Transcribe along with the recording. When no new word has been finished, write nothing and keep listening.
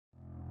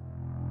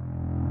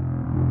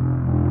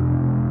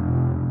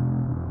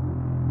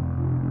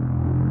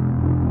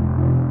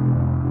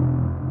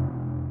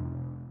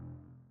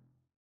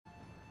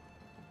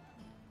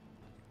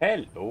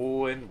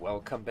Hello and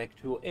welcome back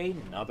to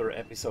another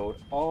episode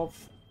of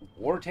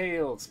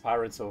Wartales,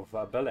 Pirates of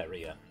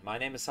Belerion. My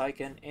name is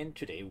Syken and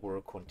today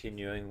we're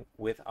continuing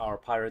with our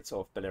Pirates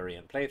of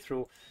Belerion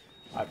playthrough.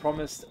 I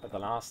promised the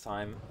last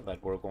time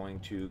that we're going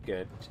to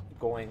get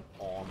going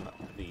on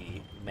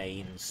the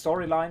main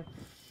storyline.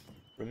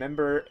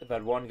 Remember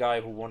that one guy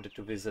who wanted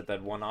to visit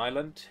that one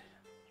island?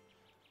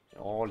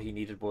 All he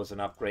needed was an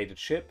upgraded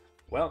ship.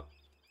 Well,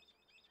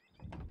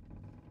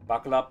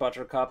 buckle up,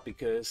 Buttercup,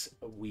 because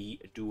we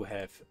do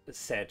have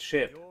said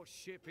ship. Your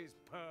ship is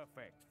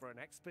perfect for an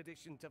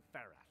expedition to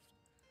Ferrath.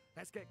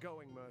 Let's get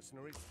going,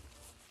 mercenaries.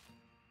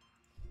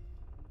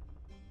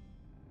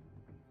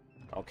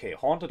 Okay,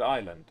 Haunted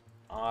Island.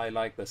 I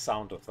like the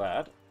sound of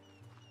that.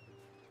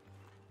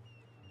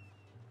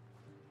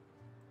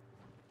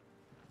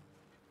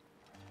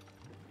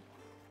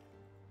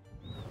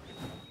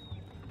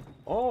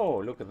 Oh,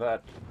 look at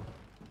that.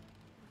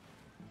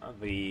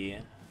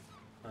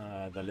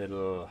 The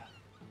little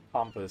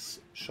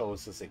compass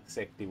shows us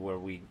exactly where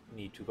we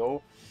need to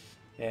go.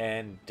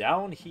 And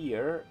down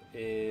here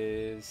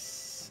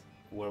is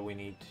where we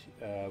need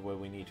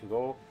to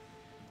go.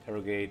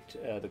 Interrogate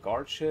the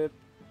guard ship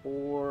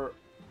or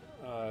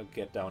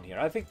get down here.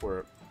 I think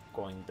we're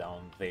going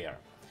down there.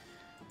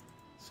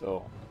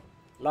 So,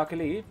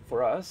 luckily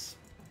for us,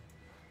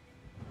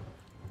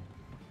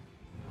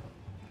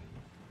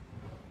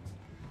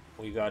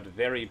 we got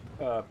very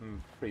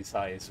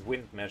precise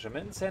wind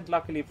measurements, and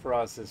luckily for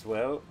us as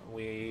well,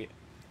 we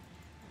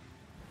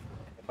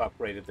have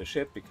upgraded the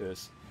ship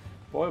because,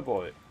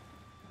 boy,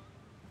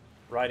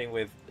 riding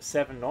with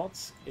 7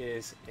 knots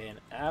is an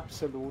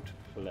absolute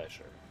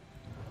pleasure.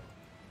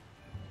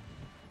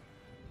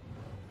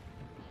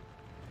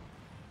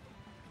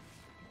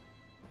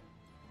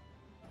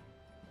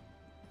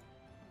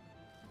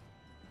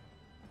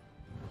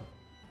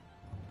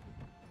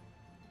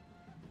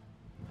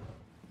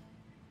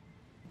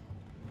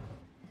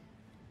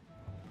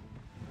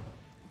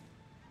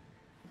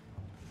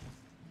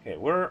 Okay,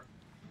 we're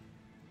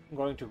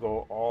going to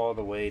go all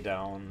the way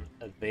down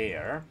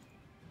there.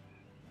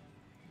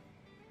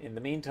 In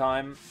the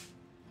meantime,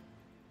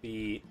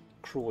 the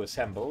crew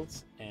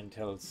assembles and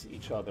tells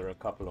each other a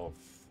couple of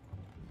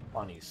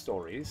funny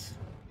stories.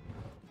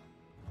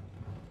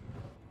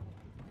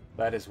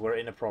 That is where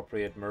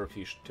inappropriate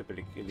Murphy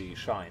typically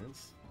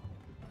shines.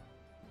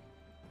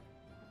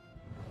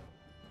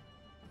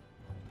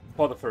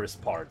 For the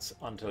first parts,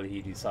 until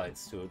he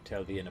decides to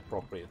tell the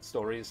inappropriate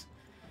stories.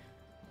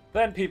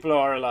 Then people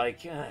are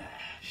like,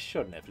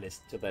 shouldn't have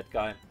listened to that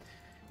guy.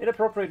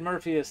 Inappropriate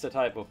Murphy is the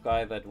type of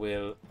guy that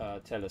will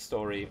tell a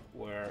story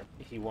where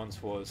he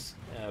once was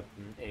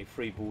a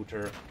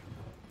freebooter.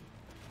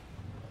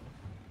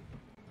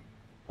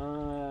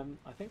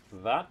 I think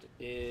that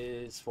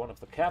is one of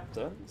the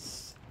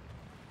captains.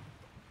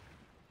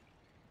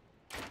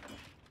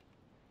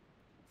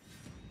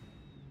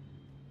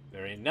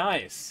 Very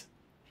nice.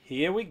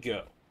 Here we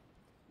go.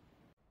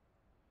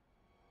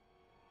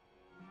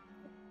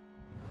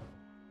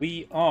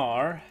 We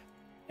are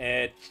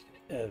at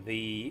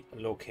the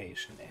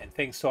location, and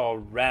thanks to our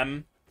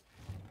ram,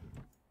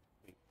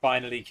 we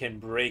finally can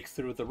break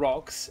through the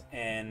rocks,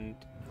 and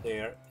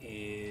there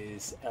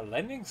is a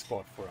landing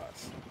spot for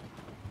us.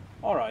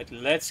 Alright,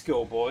 let's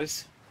go,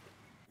 boys.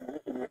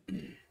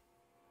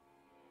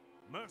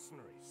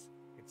 Mercenaries,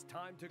 it's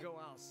time to go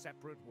our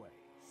separate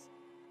ways.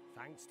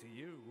 Thanks to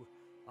you,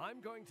 I'm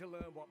going to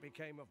learn what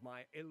became of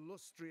my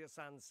illustrious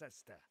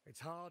ancestor. It's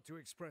hard to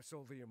express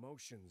all the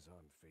emotions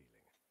I'm feeling,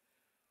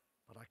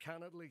 but I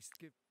can at least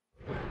give...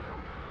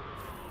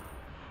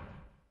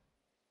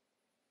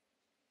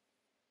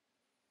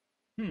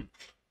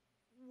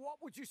 What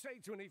would you say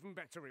to an even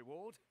better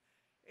reward?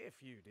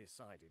 If you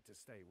decided to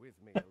stay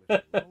with me a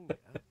little longer.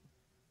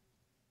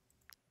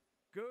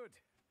 Good.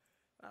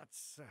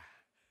 That's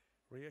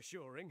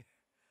reassuring.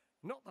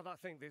 Not that I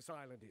think this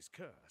island is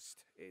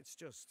cursed. It's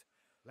just,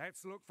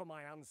 let's look for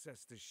my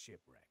ancestor's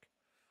shipwreck.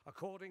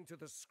 According to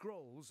the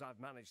scrolls I've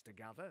managed to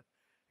gather,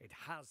 it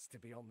has to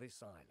be on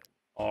this island.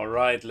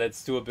 Alright,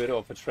 let's do a bit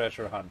of a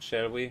treasure hunt,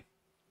 shall we?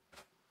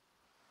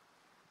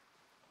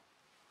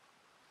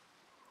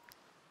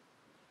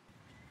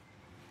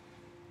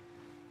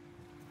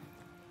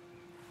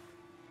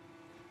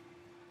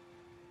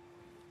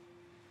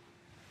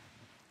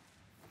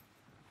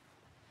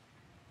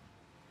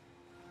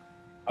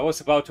 I was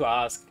about to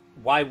ask,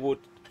 why would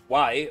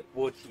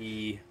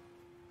he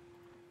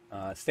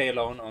stay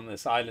alone on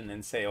this island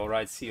and say,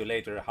 alright, see you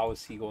later? How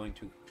is he going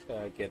to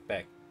get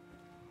back?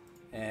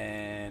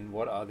 And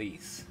what are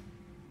these?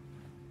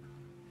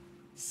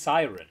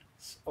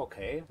 Sirens.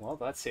 Okay, well,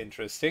 that's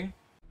interesting.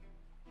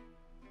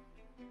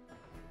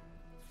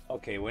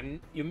 Okay,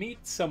 when you meet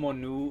someone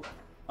new,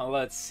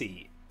 let's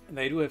see.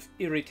 They do have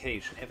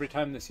irritation. Every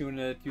time this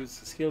unit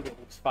uses a skill, they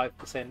lose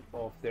 5%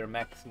 of their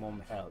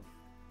maximum health.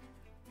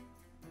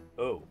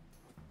 Oh.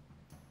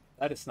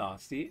 That is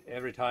nasty.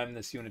 Every time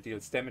this unit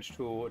deals damage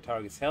to a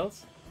target's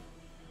health,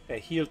 they're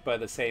healed by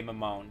the same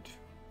amount.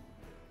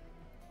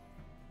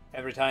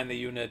 Every time the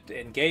unit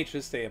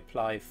engages, they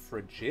apply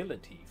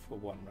fragility for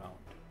 1 round.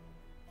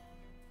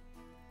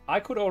 I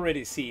could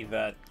already see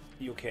that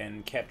you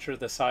can capture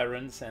the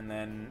Sirens and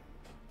then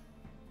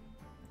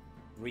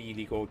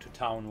really go to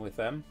town with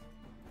them.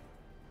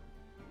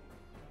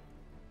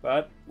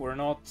 But we're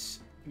not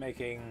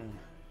making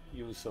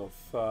use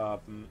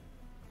of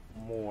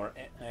more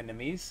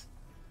enemies.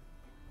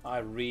 I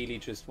really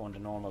just want a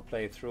normal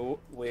playthrough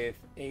with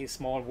a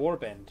small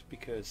warband,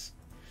 because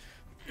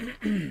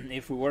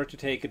if we were to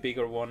take a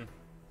bigger one,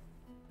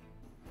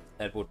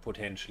 that would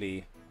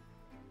potentially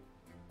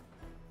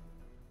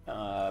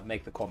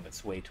make the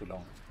combats way too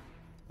long.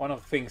 One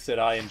of the things that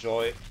I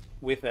enjoy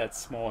with that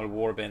small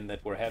warband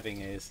that we're having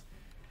is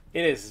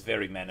it is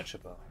very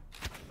manageable.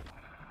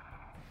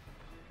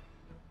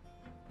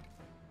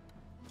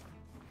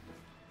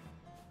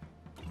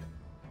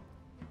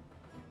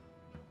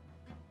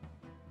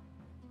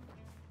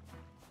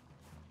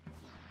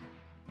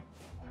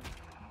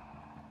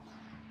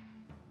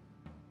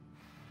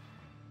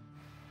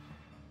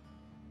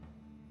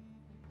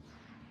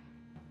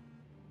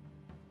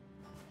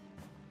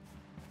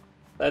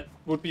 That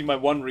would be my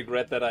one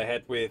regret that I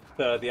had with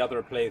the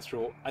other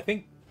playthrough. I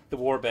think the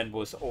warband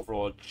was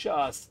overall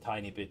just a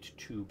tiny bit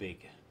too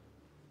big.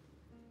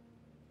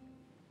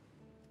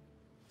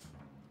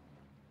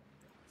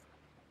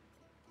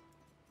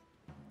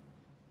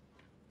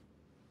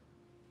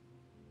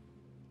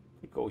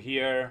 Could go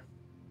here.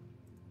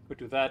 Could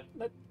do that.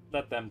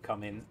 Let them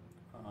come in.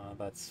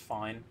 That's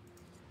fine.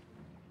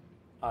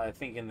 I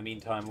think in the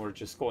meantime we're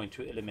just going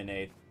to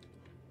eliminate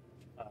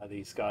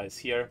these guys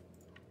here.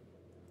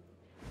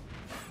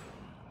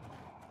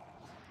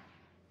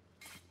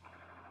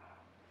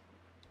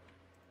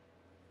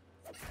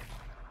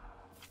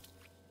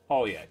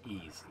 Oh yeah,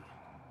 easy.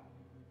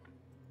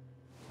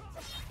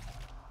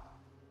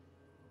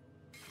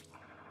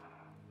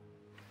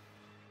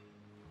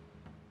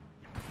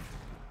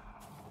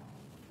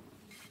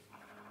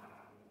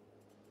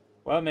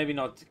 Well, maybe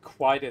not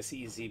quite as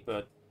easy,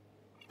 but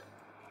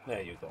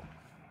there you go.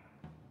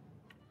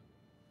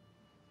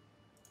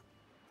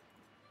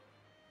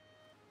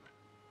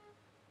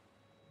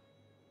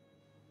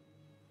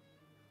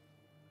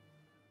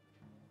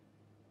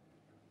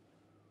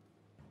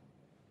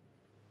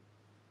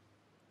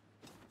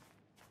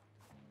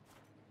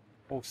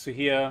 Moves to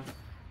here.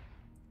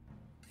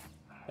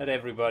 Let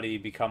everybody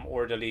become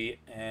orderly,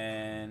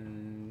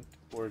 and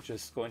we're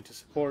just going to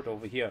support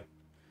over here.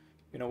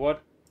 You know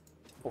what?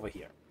 Over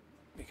here.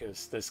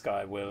 Because this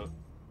guy will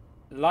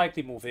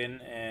likely move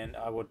in, and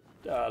I would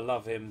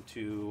love him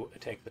to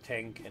attack the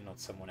tank and not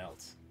someone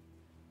else.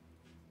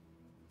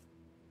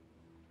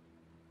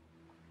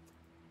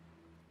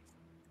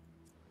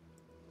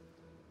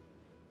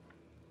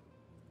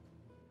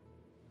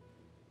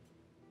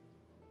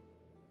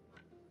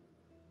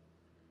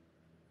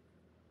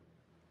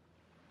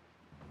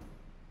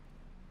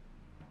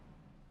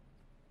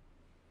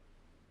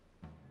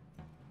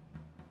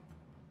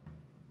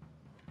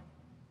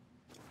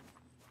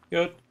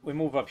 Good, we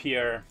move up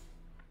here.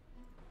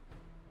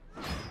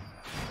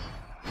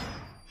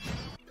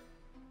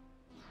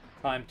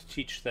 Time to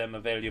teach them a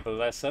valuable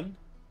lesson.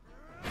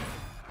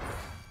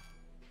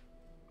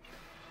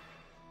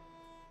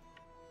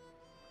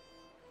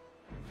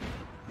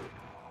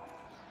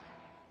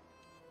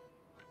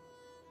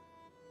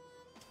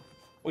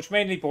 Which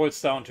mainly boils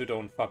down to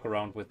don't fuck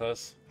around with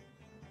us.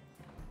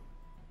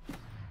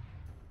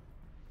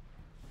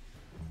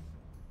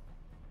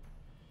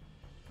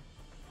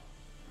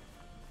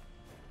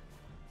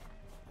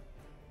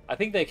 I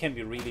think they can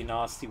be really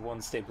nasty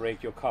once they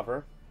break your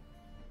cover.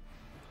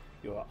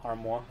 Your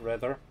armor,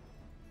 rather.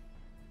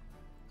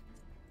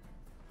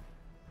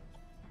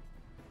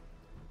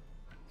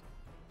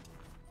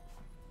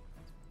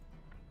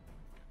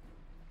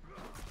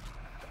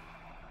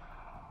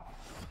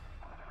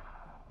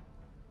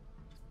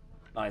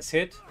 Nice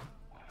hit.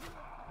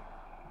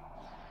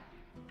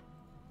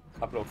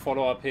 Couple of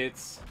follow-up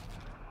hits.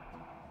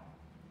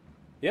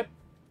 Yep.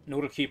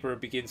 Noodle Keeper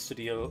begins to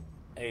deal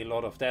a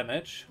lot of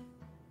damage.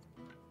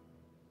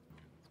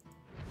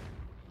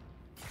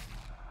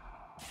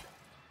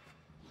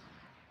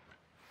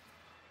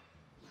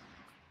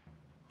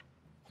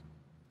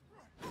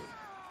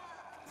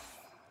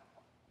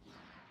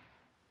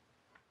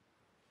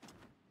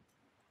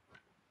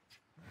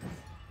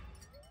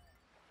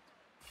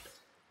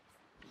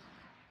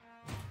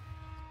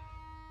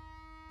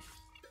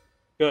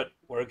 Good,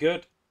 we're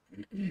good.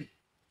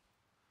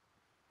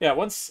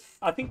 Yeah,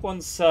 I think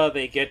once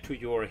they get to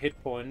your hit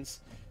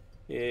points,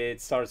 it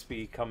starts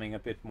becoming a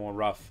bit more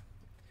rough.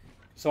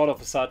 So all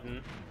of a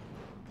sudden,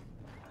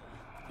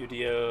 you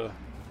deal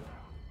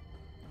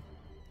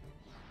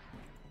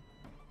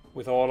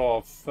with all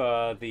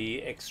of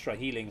the extra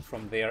healing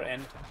from their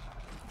end.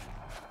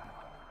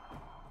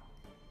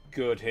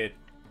 Good hit.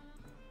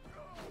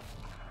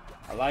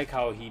 I like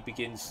how he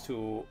begins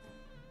to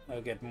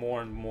get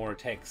more and more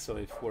attacks, so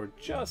if we're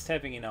just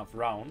having enough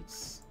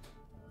rounds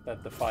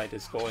that the fight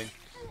is going,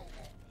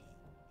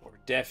 we're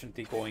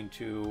definitely going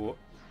to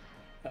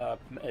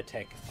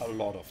attack a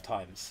lot of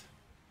times.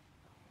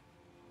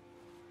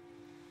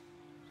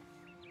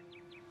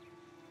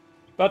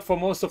 But for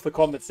most of the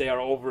combats, they are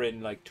over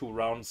in like 2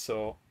 rounds,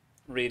 so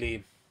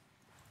really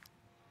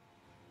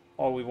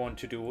all we want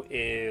to do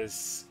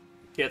is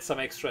get some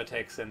extra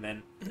attacks and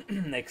then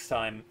next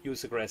time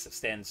use aggressive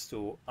stance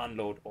to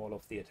unload all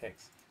of the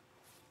attacks.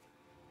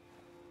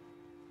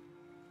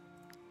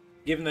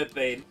 Given that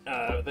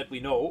that we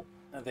know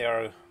they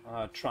are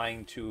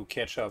trying to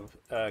catch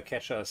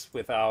us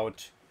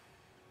without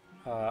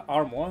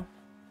armor,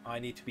 I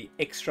need to be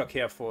extra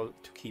careful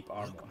to keep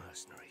armor. Look,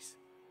 mercenaries.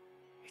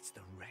 It's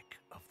the wreck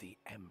of the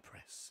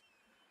Empress,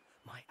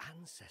 my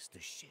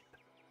ancestor's ship.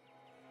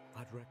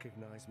 I'd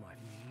recognize my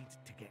need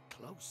to get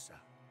closer.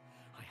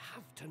 I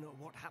have to know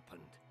what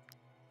happened.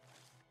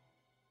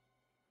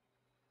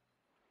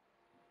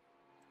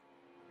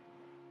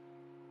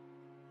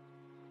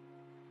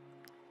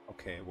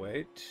 Okay,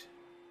 wait.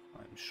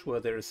 I'm sure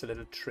there is a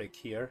little trick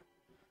here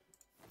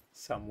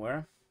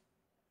somewhere.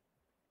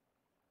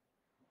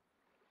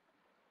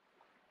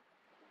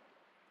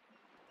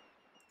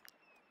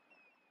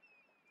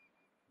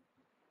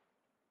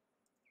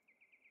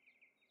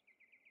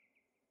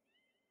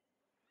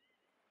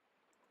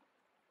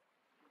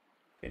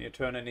 Can you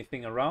turn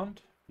anything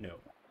around? No.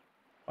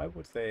 Why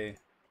would they?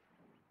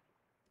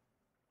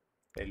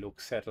 They look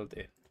settled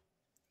in.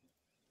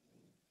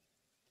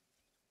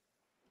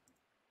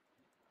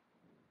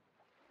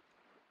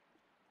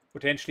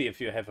 Potentially, if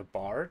you have a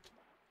bard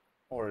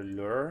or a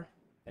lure,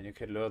 then you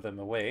can lure them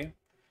away.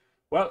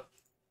 Well,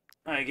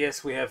 I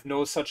guess we have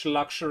no such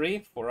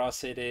luxury. For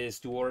us, it is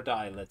do or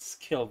die. Let's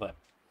kill them.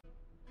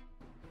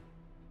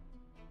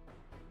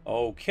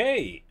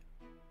 Okay.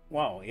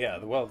 Wow, yeah,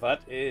 well,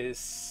 that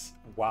is...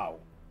 Wow,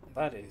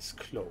 that is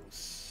close.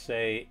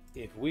 Say,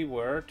 if we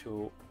were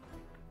to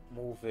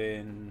move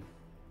in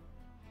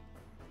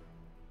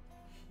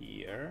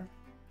here,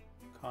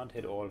 can't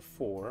hit all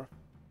 4.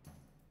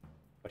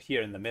 But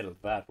here in the middle,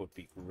 that would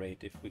be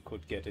great if we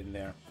could get in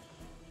there.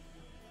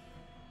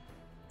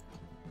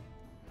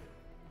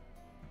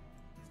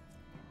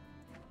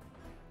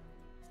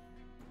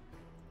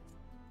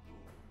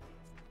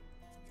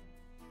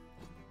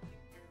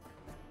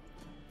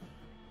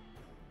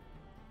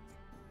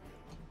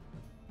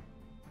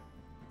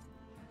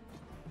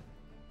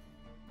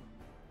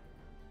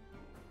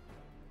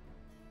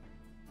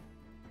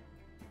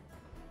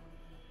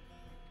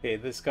 Okay,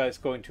 this guy's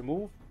going to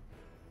move,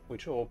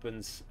 which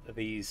opens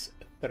these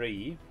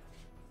 3.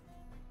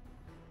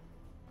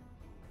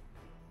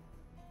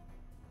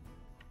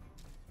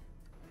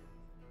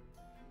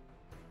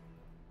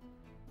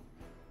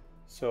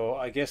 So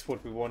I guess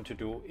what we want to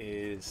do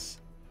is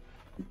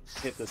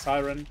hit the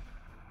siren.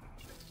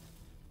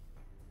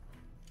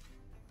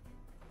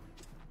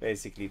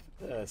 Basically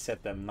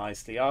set them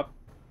nicely up.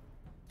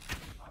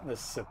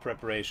 This is a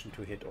preparation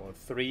to hit all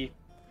 3.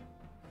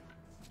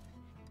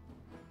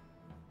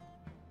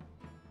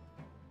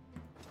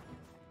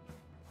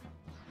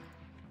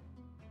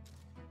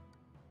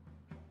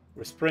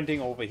 We're sprinting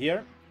over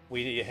here.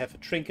 We have a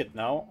trinket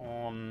now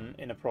on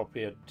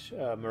inappropriate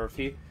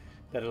Murphy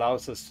that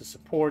allows us to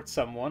support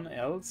someone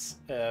else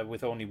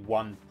with only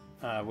one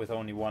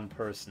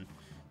person.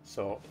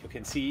 So you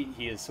can see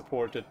he is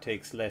supported,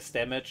 takes less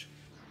damage.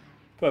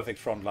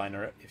 Perfect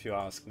frontliner, if you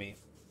ask me.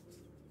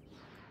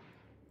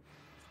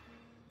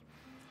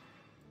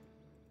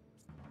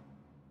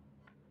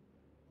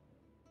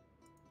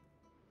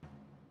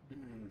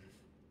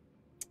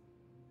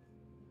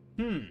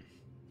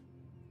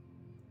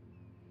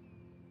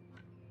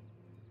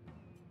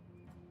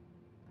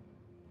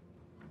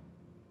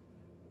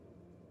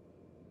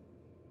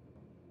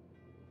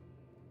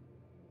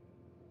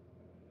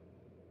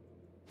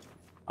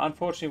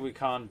 Unfortunately, we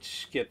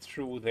can't get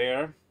through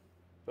there,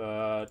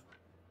 but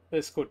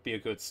this could be a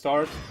good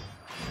start.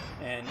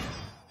 And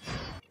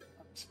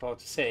I was about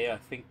to say, I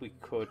think we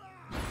could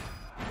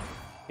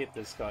hit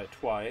this guy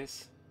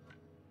twice.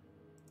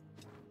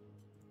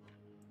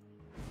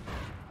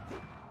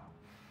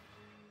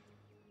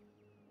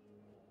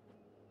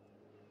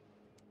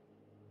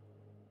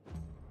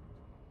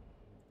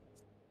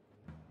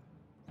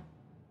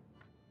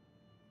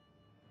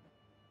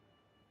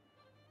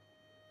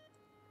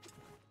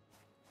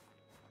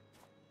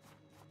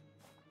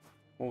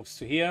 Moves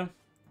to here.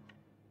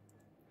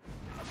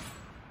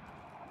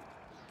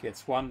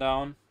 Gets 1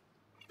 down.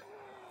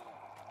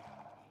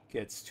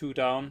 Gets 2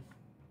 down.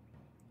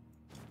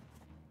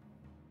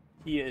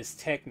 He is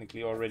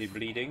technically already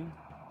bleeding.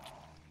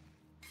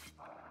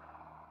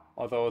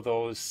 Although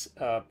those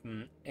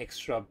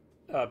extra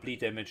bleed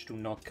damage do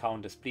not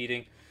count as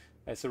bleeding.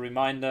 As a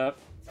reminder,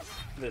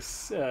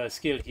 this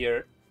skill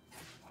here,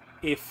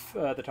 if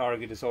the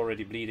target is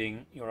already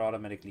bleeding, you're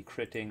automatically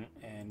critting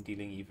and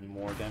dealing even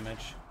more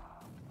damage.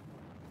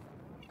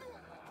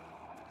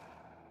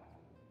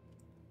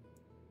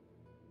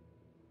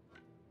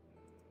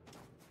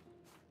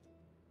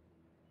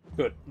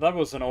 Good. That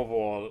was an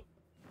overall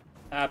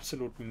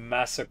absolute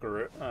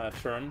massacre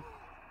turn.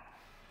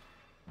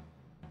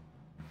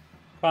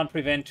 Can't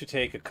prevent to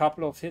take a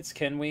couple of hits,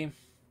 can we?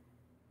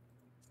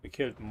 We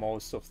killed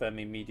most of them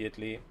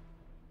immediately.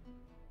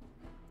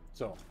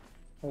 So,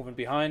 moving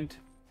behind.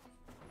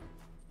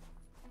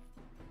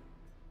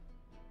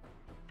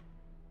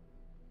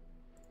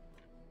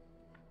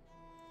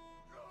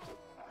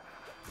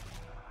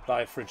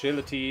 Apply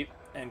fragility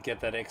and get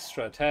that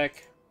extra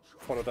attack.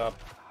 Followed up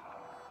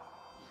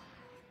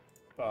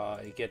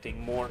by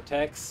getting more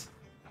attacks.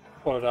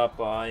 Followed up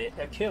by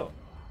a kill.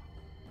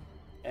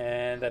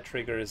 And that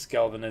triggers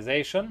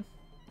galvanization.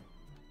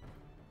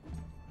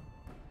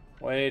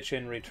 Which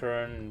in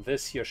return,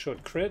 this here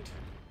should crit.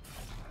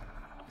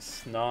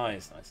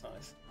 Nice, nice,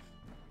 nice.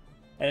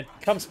 And it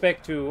comes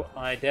back to,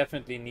 I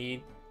definitely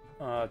need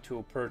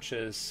to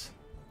purchase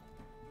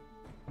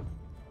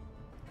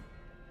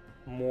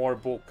more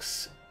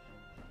books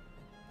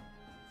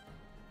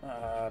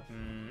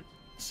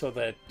so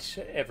that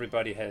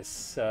everybody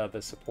has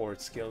the support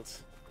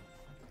skills.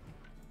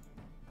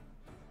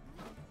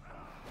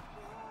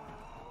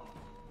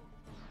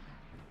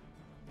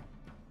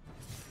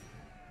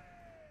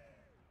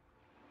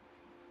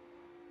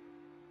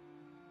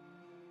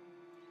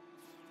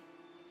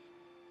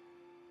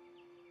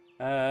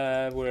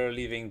 We're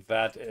leaving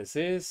that as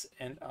is,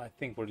 and I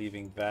think we're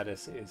leaving that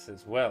as is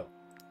as well.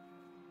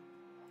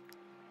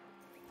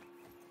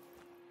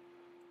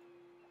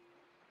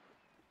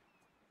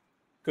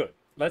 Good.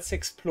 Let's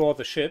explore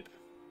the ship.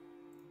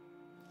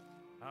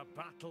 A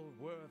battle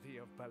worthy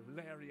of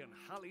Belerion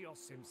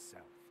Halios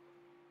himself.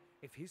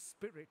 If his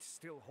spirit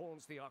still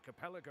haunts the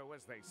archipelago,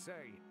 as they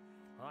say,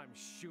 I'm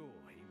sure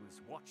he was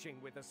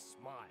watching with a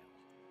smile.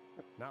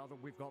 Now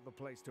that we've got the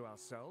place to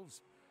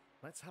ourselves,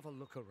 let's have a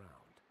look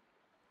around.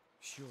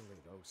 Surely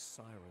those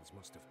Sirens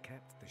must have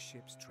kept the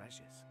ship's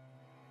treasures.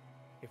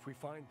 If we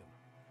find them,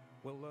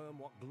 we'll learn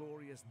what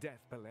glorious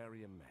death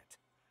Belerion met.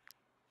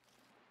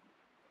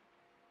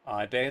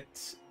 I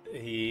bet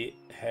he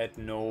had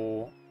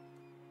no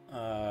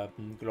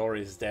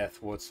glorious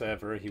death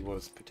whatsoever. He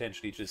was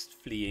potentially just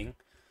fleeing.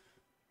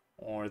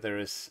 Or there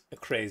is a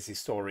crazy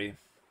story.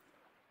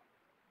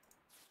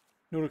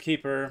 Noodle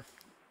Keeper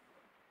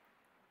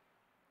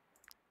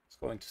is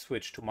going to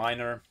switch to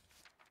Miner.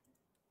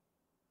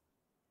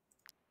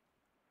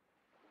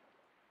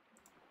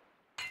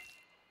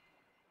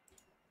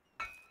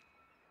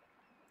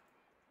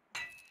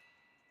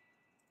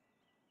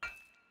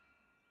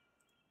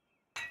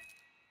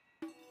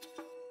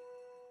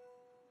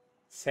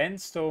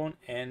 Sandstone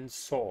and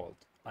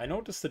salt. I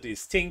noticed a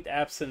distinct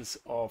absence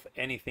of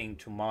anything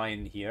to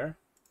mine here.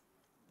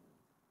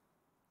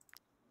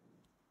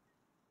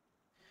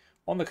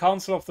 On the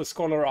council of the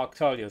scholar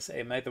Arctalius,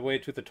 I made the way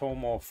to the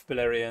tomb of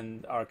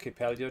Belerion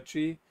archipelago.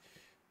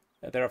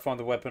 There I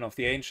found the weapon of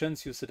the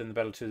ancients, used it in the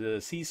battle to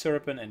the sea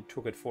serpent, and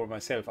took it for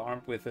myself.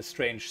 Armed with a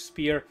strange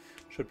spear,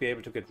 should be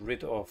able to get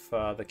rid of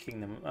the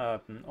kingdom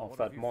of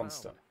that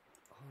monster.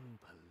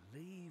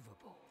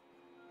 Unbelievable.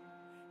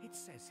 It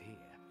says here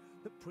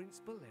that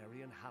Prince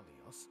Belerion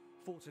Halios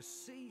fought a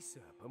sea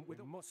serpent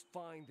with a... must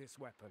find this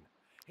weapon.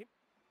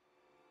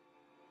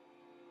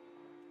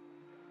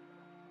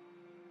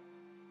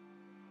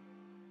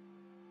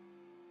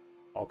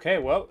 Okay,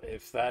 well,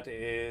 if that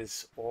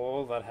is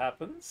all that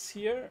happens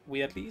here,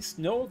 we at least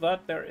know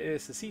that there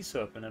is a sea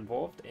serpent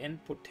involved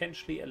and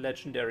potentially a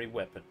legendary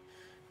weapon.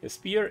 The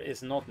spear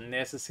is not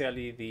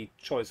necessarily the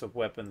choice of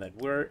weapon that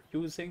we're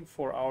using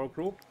for our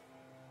group,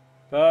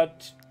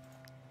 but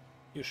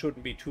you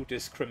shouldn't be too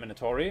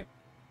discriminatory.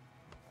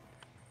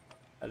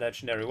 A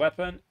legendary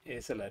weapon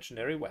is a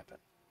legendary weapon.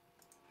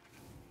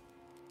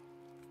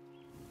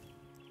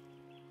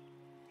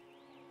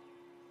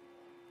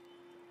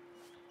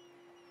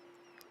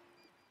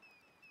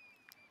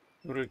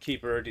 Noodle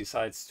Keeper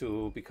decides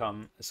to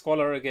become a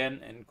scholar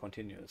again and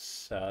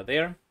continues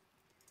there.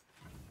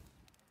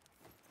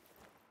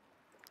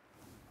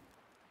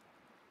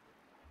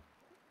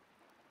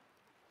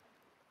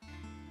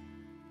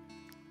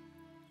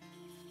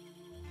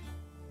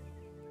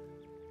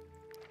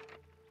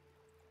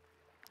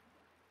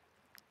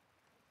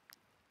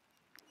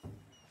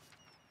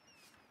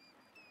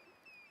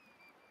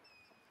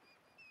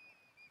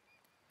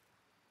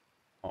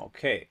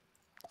 Okay.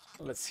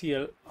 Let's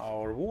heal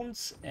our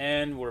wounds,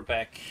 and we're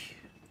back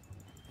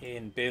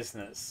in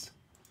business.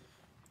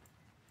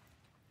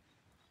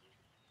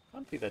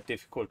 Can't be that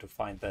difficult to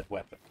find that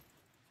weapon,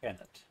 can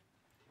it?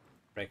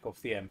 Wreck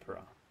of the Emperor.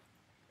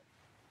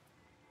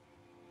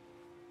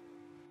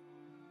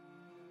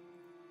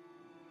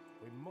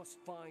 We must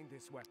find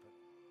this weapon.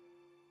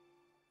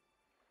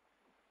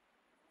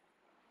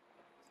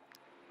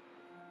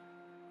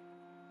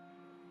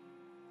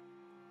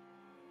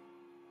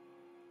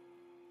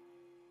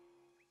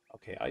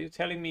 Okay, are you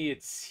telling me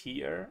it's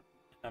here?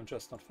 I'm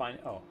just not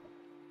finding... Oh.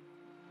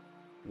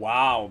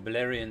 Wow,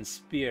 Belerion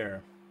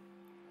Spear.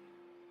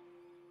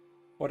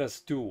 What does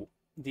it do?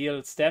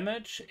 Deals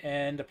damage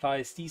and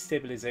applies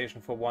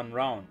destabilization for 1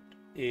 round.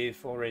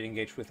 If already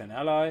engaged with an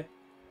ally.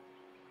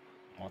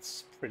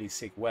 That's a pretty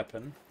sick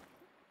weapon.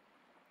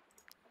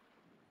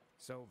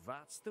 So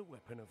that's the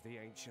weapon of the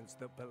ancients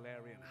that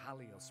Belerion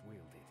Halios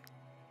wielded.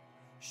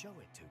 Show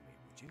it to me,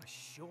 would you? A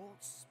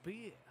short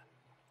spear.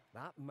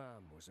 That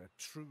man was a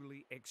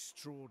truly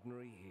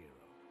extraordinary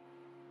hero.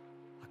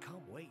 I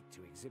can't wait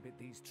to exhibit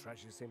these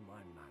treasures in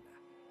my manor.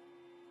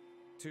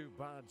 Too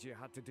bad you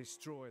had to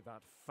destroy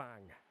that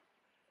fang.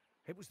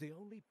 It was the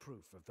only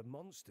proof of the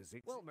monsters.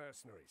 Well,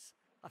 mercenaries,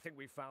 I think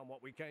we found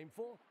what we came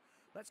for.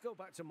 Let's go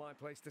back to my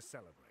place to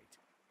celebrate.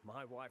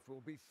 My wife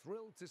will be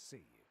thrilled to see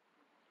you.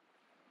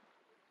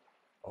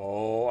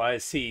 Oh, I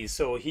see.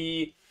 So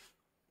okay,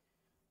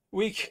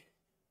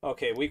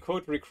 we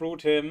could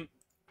recruit him,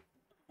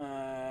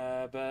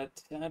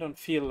 but I don't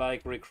feel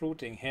like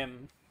recruiting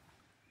him.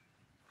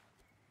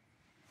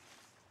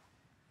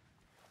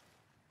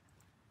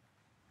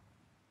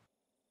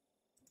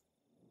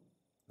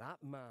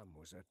 That man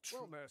was a true...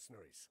 Well,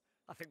 mercenaries,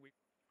 I think we...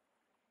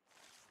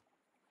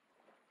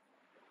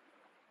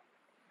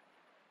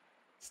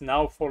 It's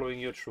now following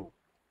your troop.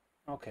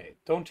 Okay,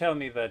 don't tell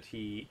me that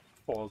he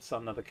falls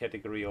under the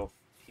category of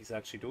he's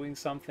actually doing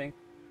something.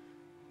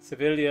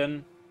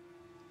 Civilian.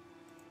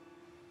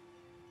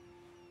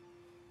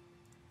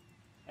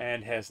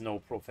 And has no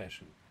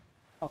profession.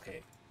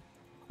 Okay,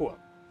 cool.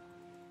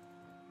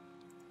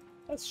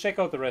 Let's check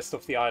out the rest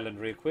of the island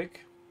real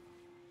quick.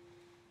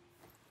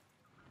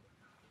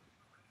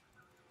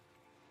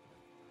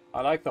 I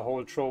like the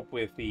whole trope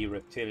with the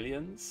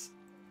reptilians.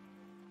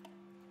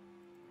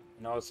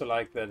 And I also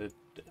like that it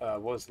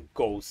wasn't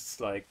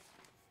ghosts like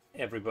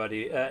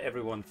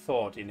everyone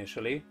thought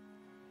initially.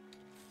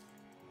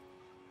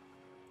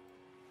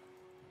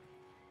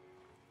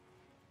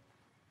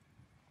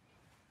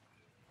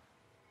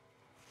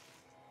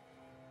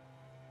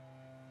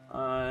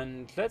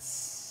 And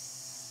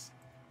let's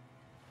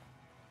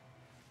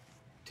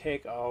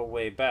take our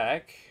way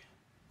back,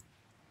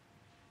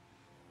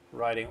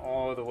 riding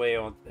all the way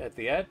on at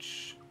the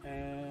edge,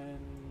 and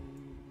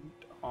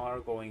are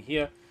going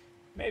here.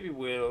 Maybe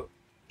we'll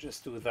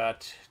just do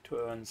that to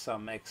earn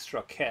some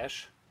extra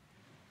cash.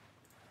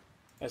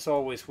 As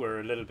always, we're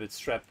a little bit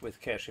strapped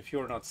with cash. If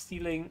you're not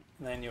stealing,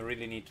 then you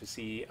really need to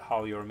see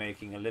how you're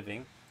making a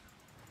living.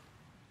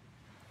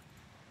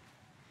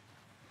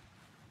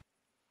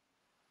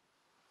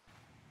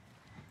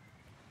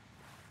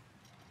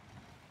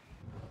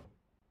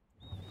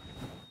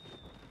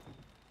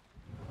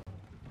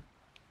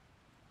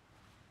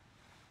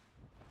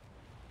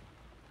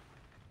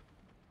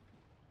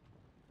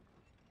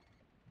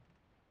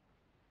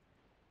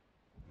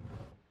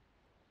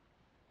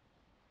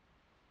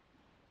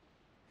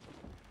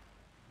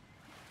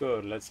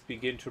 Good, let's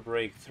begin to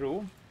break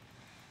through.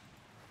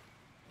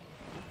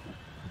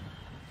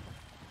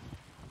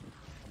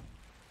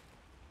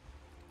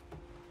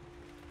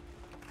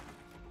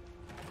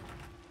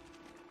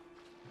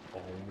 Oh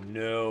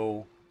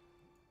no.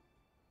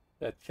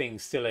 That thing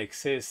still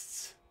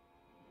exists.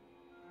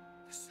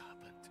 The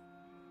serpent.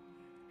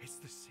 It's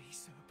the sea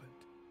serpent.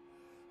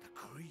 The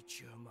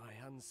creature my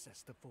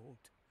ancestor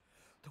fought.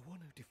 The one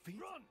who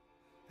defeated... Run!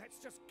 Let's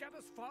just get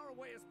as far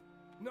away as...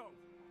 No!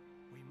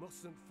 We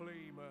mustn't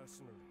flee,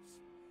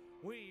 mercenaries.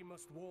 We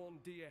must warn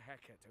dear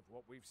Hecate of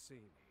what we've seen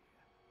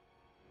here.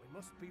 We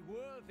must be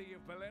worthy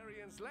of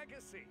Belerion's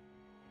legacy,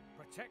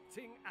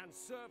 protecting and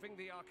serving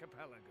the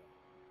archipelago.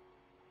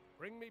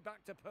 Bring me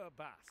back to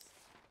Perbas.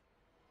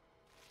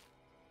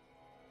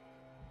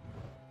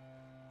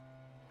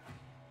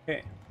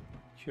 Okay,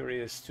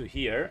 curious to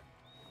hear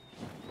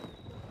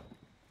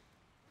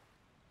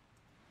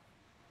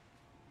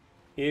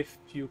if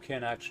you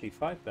can actually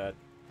fight that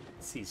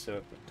sea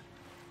serpent.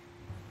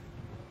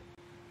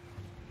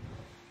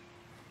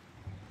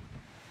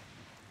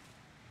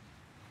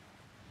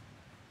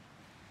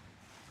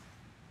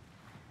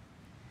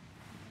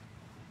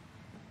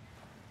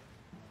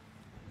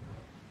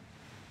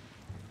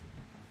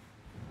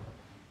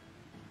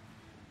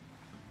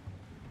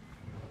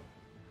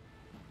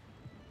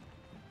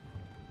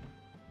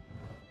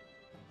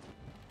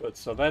 Good,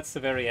 so that's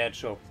the very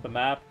edge of the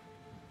map.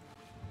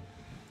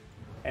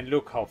 And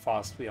look how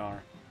fast we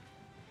are.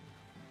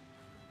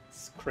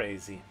 It's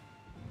crazy.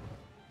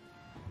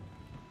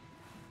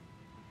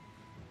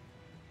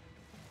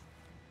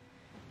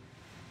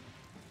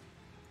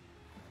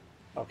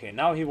 Okay,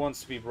 now he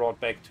wants to be brought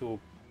back to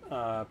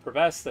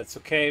Pervas. That's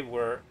okay.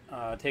 We're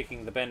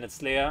taking the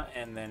bandit's lair,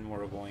 and then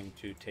we're going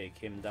to take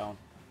him down.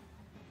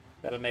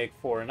 That'll make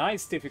for a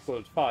nice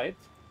difficult fight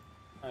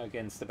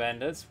against the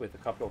bandits with a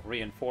couple of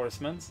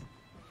reinforcements.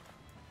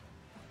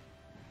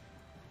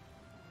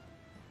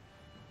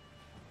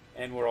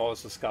 And we're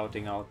also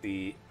scouting out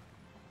the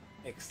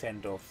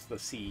extent of the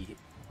sea.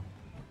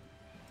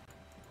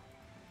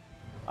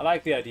 I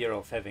like the idea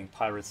of having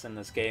pirates in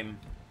this game.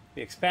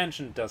 The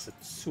expansion does it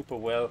super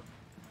well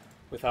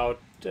without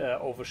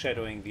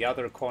overshadowing the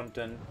other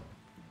content.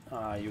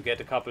 You get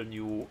a couple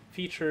new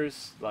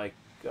features like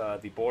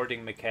the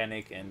boarding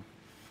mechanic and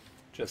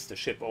just the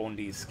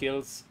ship-only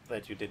skills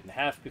that you didn't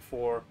have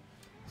before.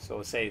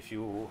 So say if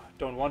you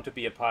don't want to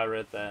be a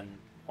pirate, then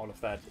all of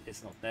that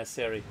is not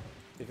necessary.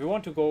 If you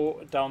want to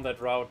go down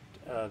that route,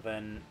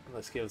 then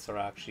the skills are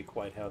actually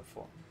quite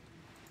helpful.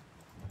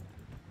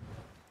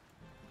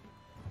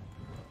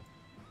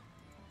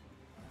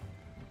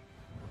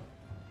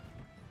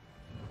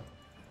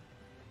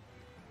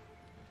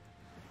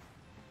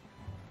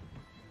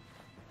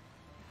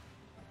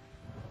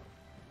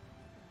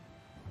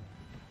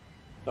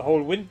 The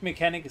whole wind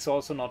mechanic is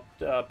also not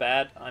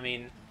bad. I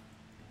mean,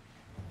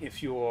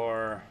 if you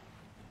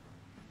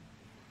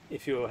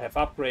have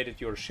upgraded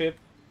your ship,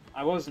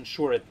 I wasn't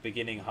sure at the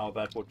beginning how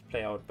that would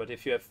play out, but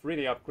if you have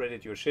really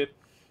upgraded your ship,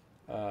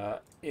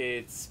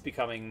 it's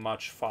becoming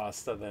much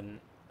faster than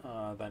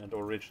it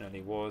originally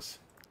was.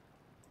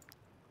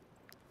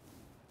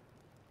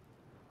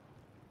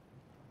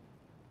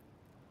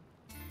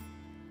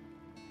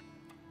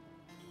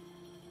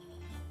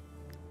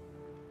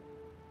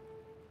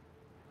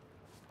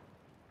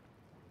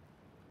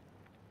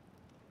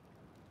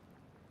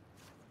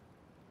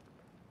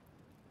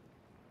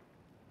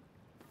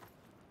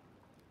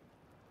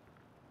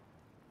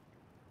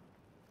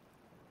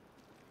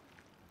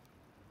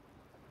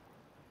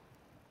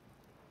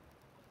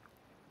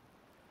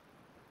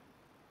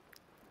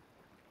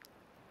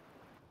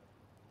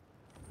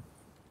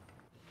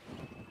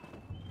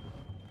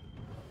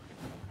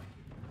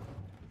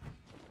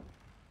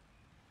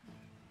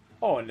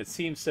 Oh, and it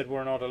seems that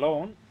we're not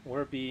alone.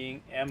 We're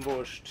being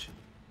ambushed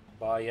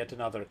by yet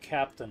another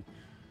captain.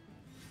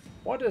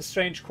 What a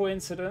strange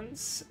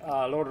coincidence.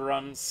 Lord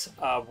Runs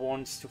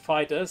wants to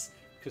fight us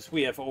because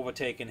we have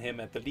overtaken him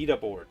at the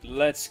leaderboard.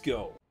 Let's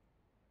go.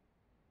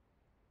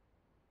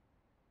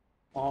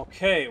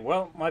 Okay,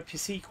 well, my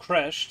PC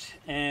crashed,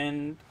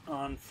 and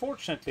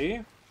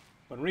unfortunately,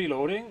 when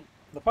reloading,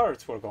 the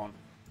pirates were gone.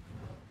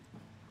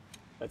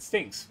 That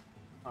stinks.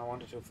 I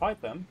wanted to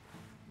fight them.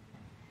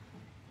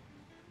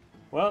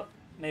 Well,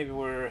 maybe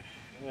we're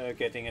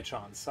getting a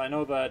chance. I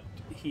know that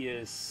he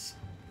is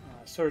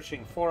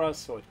searching for us,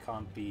 so it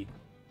can't be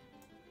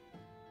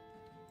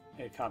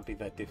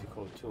that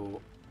difficult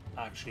to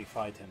actually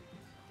fight him.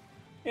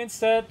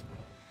 Instead,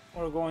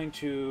 we're going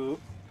to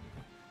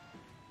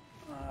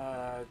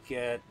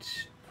get...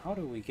 How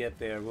do we get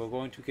there? We're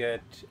going to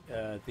get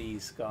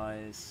these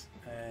guys,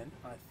 and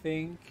I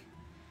think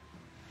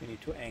we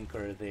need to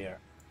anchor there.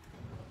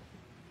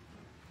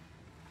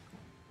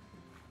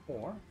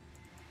 Or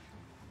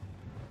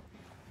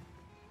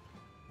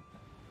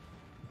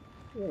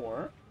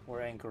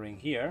we're anchoring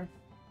here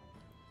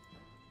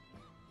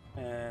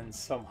and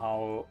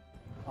somehow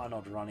are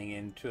not running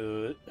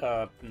into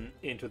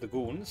the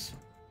goons.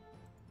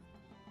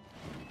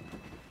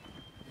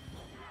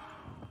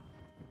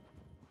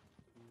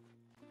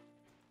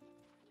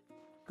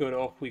 Good,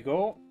 off we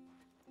go.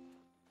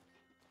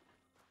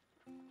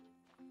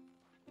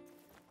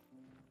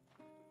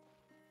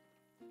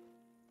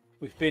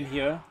 We've been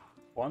here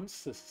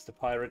once. This is the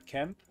pirate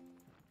camp.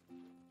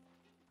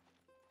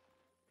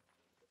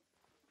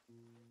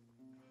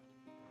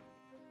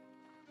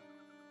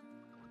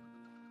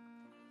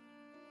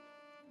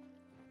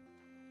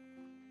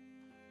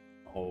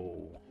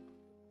 Oh,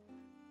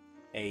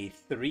 a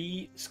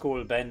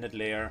 3-skull bandit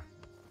lair.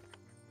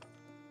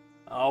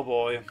 Oh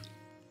boy,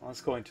 that's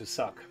going to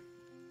suck.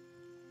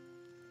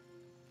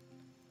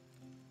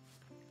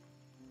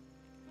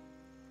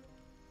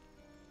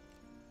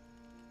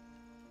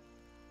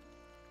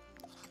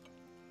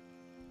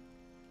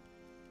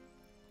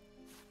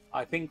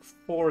 I think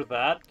for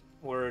that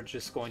we're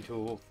just going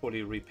to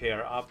fully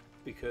repair up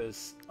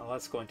because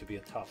that's going to be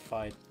a tough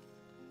fight.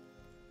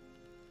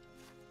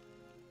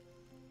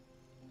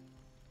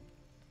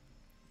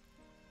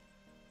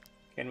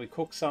 Can we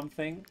cook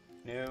something?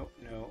 No,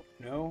 no,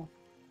 no.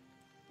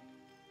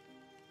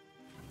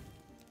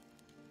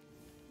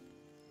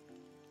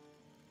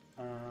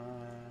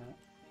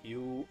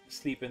 You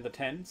sleep in the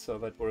tent so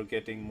that we're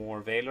getting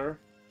more valor.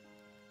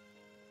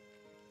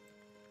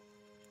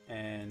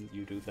 And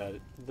you do that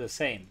the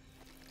same.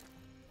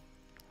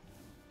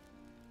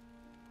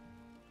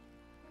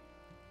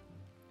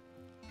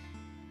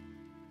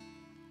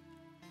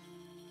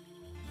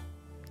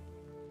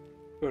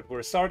 Good,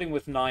 we're starting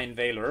with 9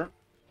 valor.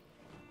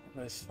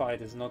 This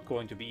fight is not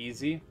going to be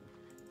easy.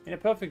 In a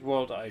perfect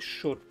world, I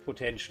should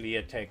potentially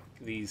attack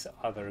these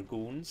other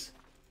goons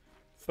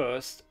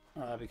first,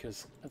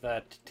 because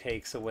that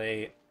takes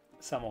away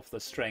some of the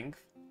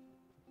strength.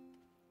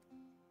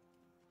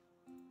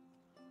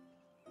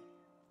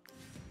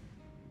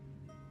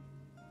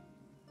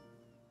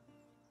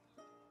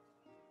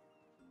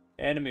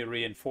 Enemy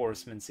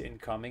reinforcements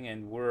incoming,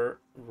 and we're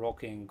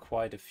rocking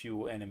quite a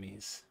few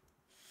enemies.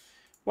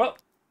 Well,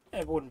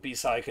 it wouldn't be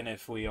Saiken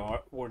if we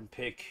wouldn't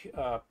pick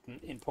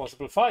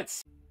impossible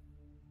fights.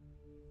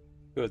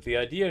 Good, the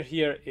idea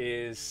here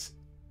is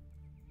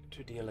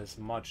to deal as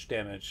much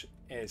damage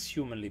as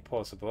humanly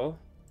possible.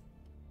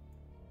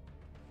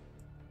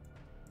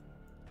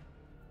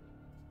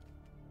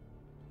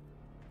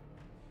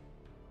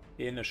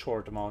 In a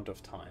short amount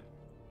of time.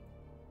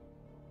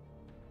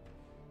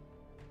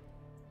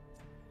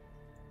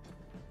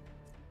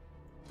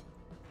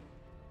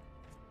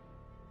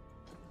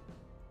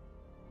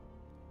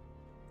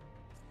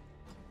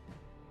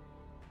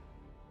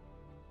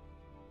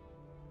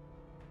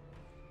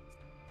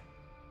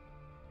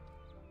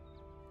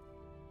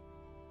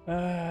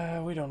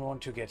 We don't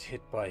want to get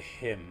hit by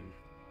him.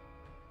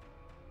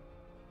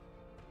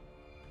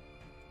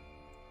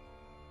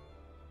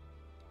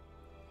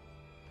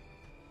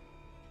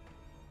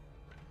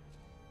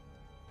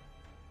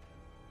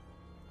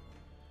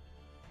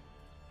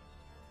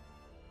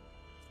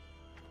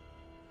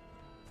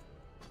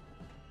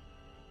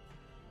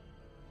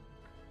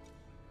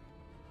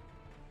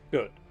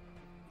 Good.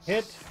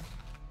 Hit.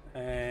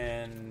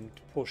 And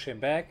push him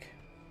back.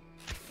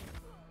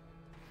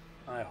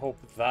 I hope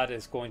that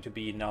is going to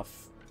be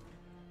enough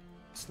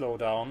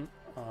slowdown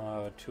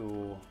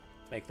to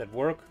make that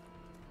work.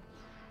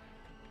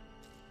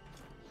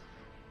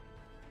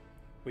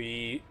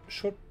 We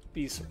should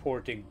be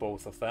supporting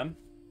both of them.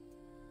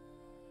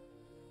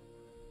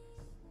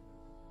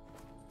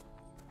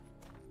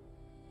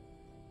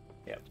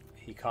 Yeah,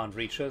 he can't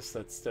reach us.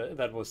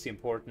 That was the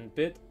important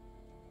bit.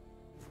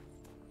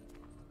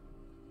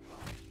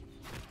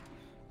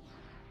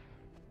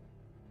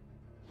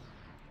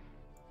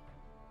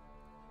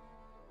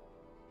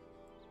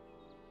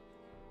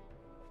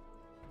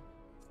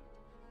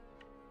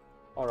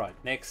 Alright,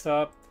 next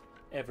up,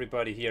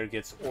 everybody here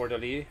gets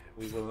orderly.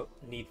 We will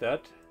need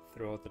that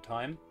throughout the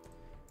time.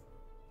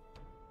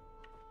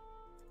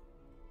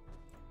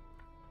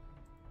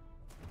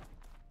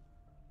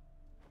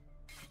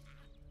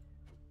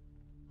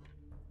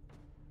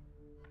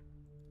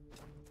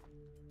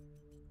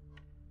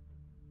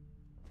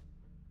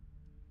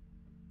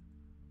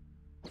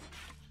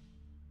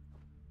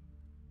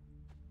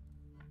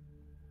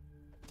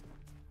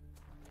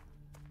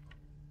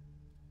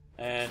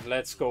 And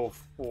let's go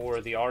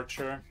for the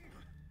archer.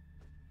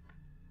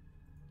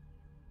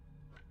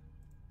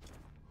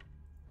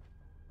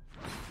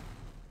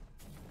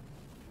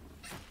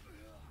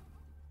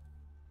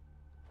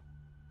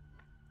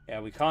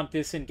 Yeah, we can't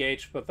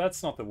disengage, but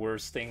that's not the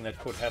worst thing that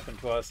could happen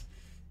to us.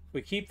 If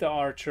we keep the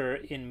archer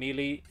in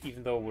melee,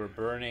 even though we're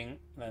burning,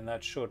 then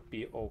that should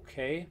be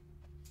okay.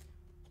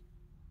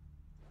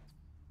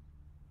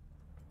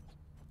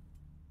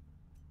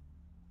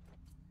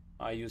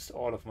 I used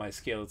all of my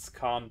skills.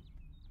 Can't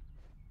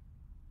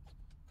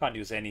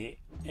use any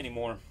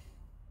anymore.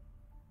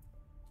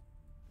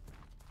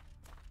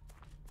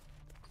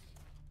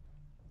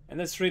 And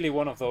that's really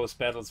one of those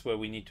battles where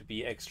we need to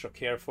be extra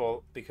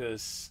careful,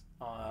 because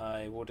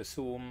I would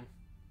assume...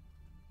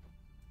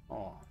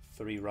 Oh,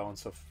 3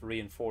 rounds of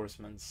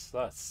reinforcements.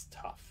 That's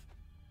tough.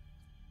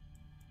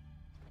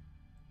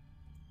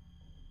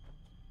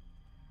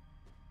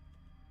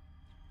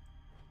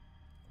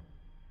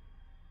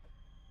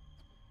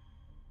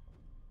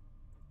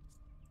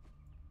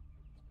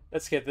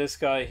 Let's get this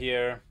guy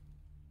here.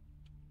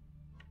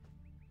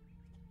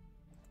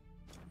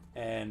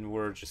 And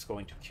we're just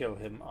going to kill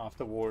him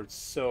afterwards,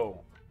 so...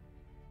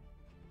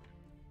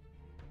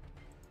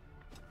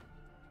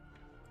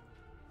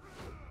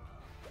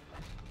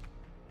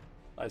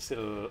 Nice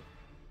little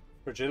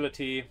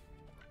fragility,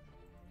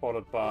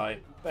 followed by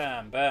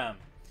bam, bam.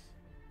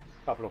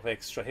 Couple of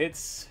extra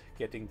hits,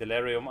 getting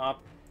delirium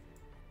up.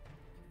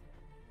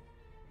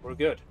 We're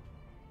good.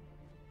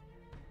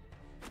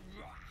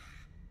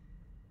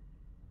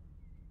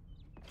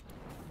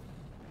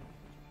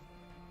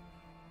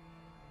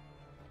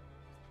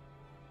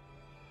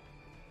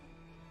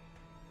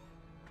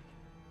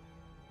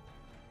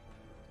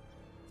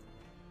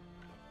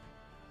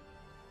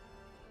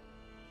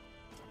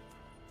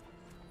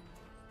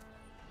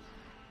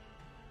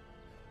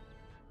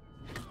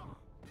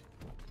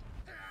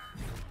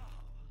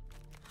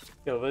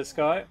 Kill this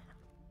guy.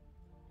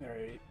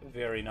 Very,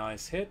 very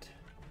nice hit.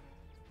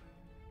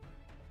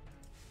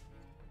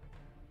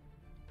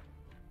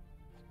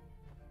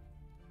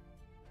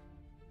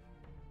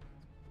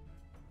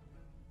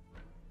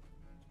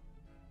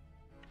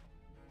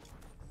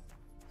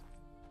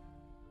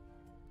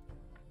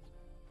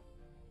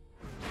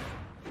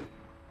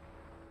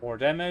 More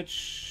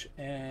damage,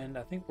 and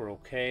I think we're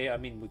okay. I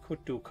mean, we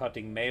could do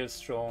cutting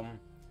maelstrom,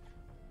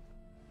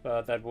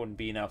 but that wouldn't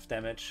be enough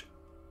damage.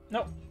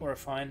 No, we're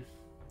fine.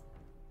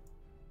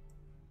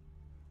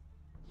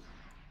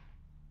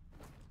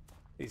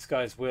 These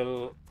guys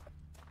will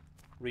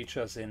reach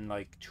us in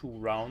like 2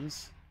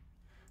 rounds.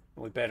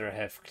 We better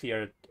have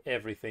cleared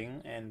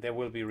everything, and there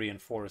will be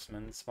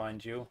reinforcements,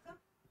 mind you.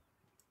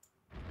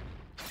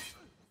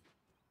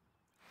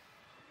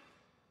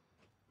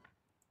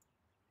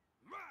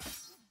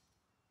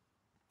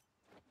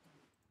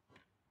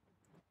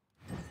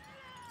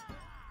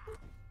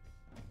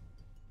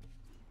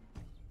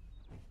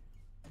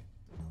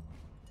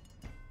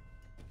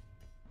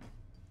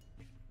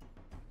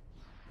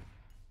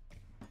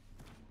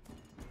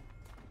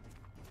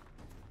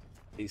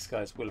 These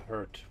guys will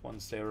hurt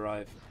once they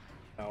arrive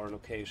at our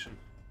location.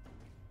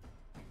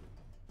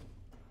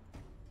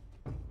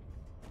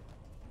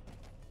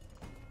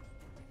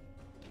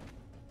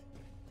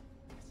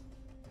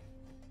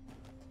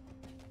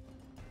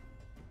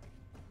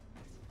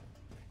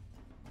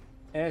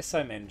 As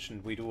I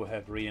mentioned, we do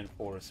have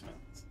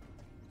reinforcements.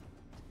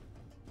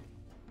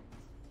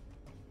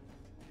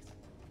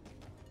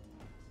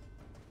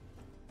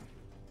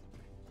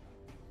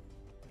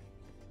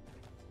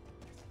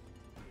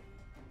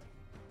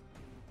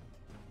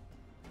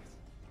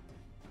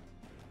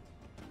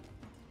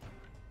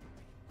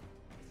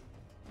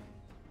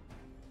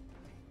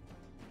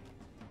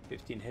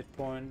 Hit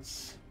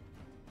points.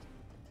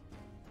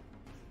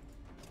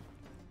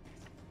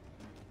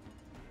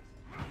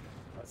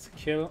 That's a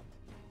kill.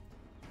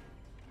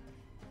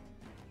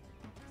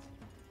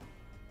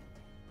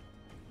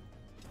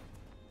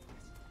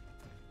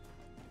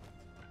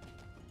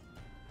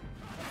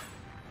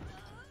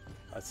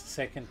 That's the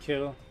second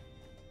kill.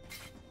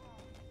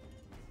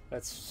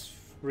 Let's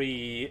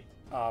free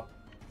up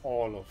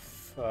all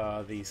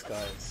of these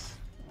guys.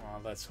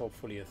 That's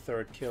hopefully a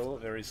third kill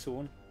very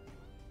soon.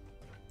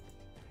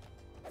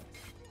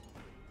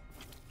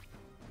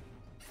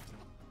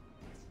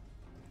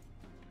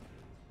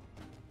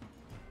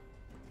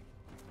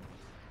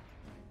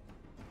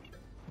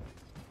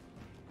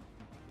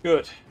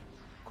 Good.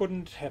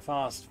 Couldn't have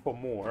asked for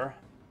more.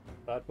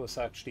 That was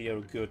actually a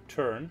good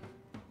turn.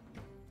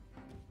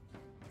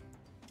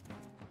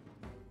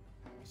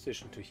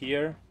 Position to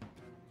here.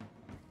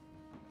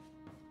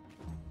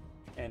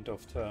 End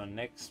of turn.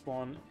 Next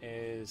one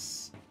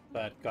is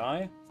that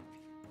guy.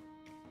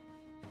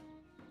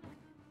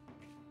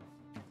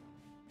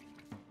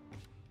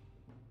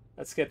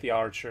 Let's get the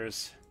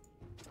archers.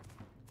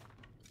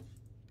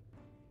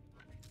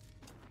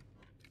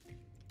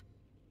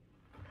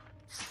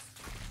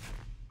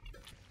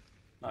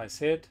 Nice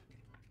hit.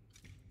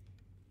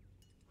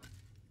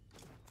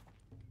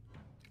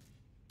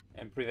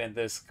 And prevent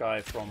this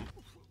guy from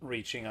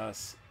reaching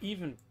us,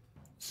 even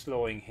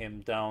slowing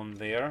him down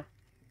there.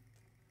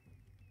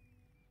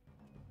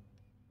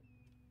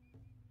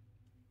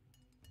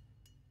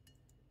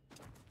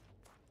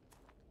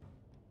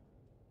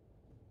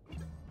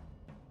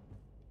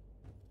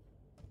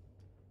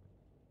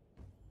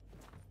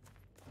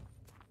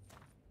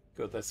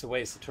 Good, that's a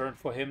wasted turn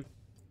for him.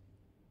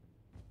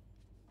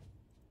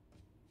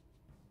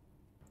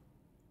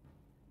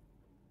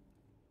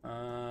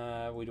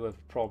 We do have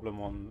a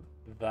problem on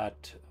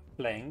that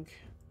flank.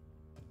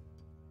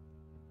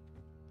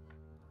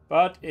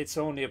 But it's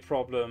only a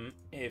problem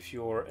if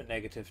you're a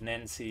negative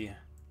Nancy.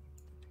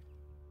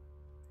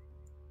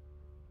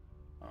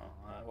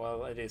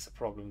 Well, it is a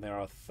problem. There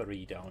are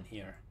 3 down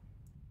here.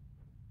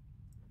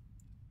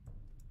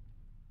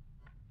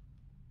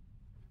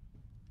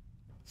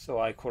 So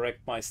I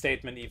correct my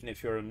statement. Even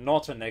if you're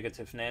not a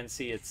negative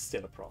Nancy, it's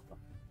still a problem.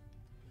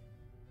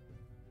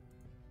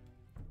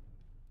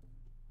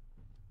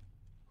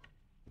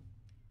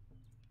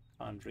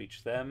 Can't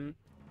reach them.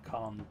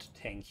 Can't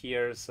tank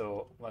here,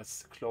 so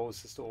that's the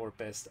closest or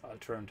best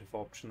alternative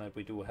option that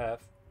we do have.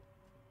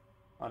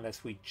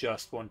 Unless we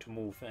just want to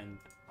move, and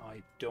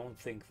I don't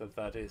think that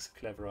that is a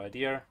clever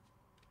idea.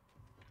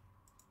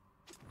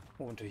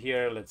 Move to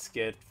here, let's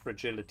get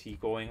fragility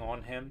going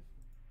on him.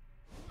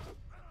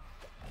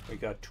 We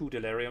got 2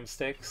 delirium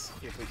stacks.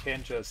 If we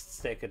can just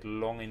stack it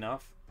long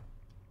enough,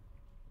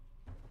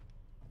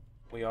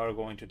 we are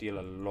going to deal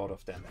a lot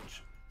of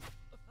damage.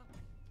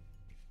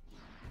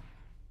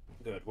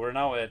 Good, we're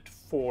now at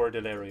 4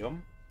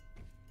 delirium.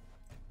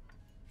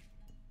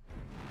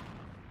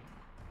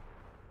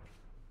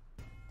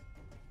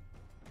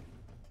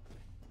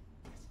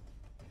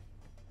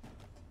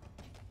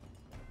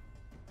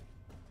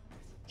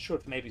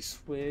 Should maybe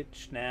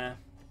switch, nah.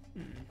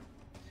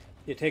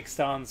 The attack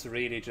stance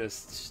really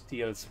just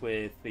deals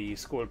with the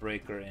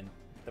Skullbreaker and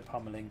the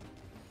pummeling.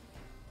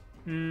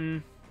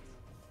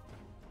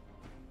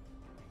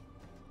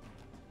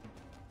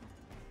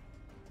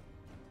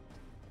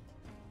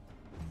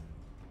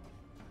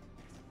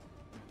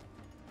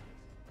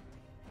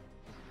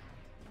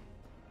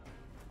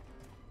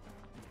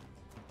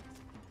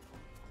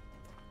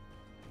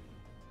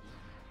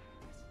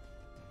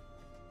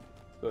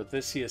 Good,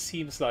 this here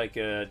seems like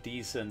a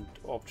decent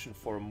option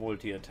for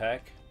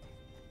multi-attack.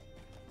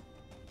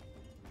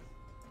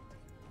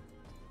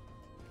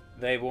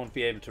 They won't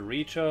be able to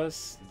reach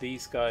us.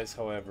 These guys,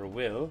 however,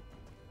 will.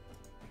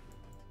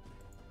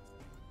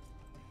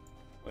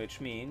 Which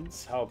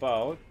means, how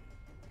about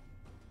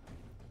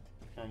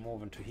we're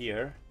moving to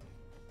here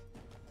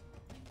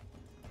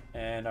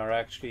and are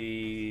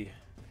actually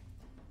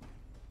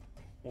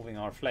moving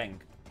our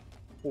flank.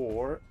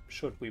 Or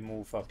should we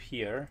move up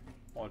here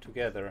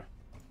altogether?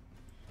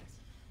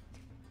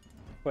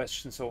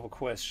 Questions over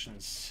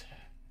questions.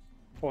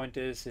 Point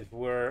is, if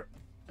we're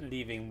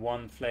leaving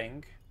one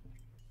flank,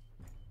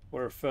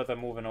 we're further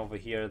moving over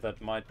here,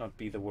 that might not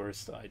be the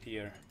worst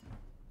idea.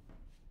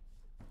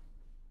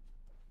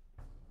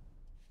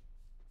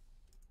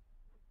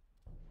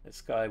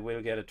 This guy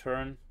will get a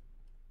turn.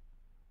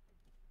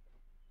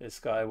 This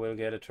guy will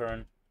get a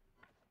turn.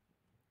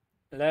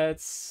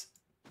 Let's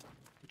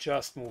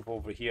just move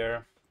over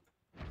here.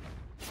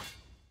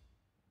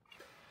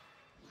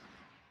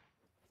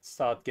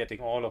 Start getting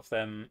all of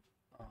them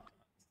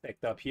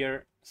stacked up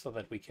here so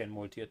that we can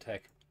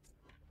multi-attack.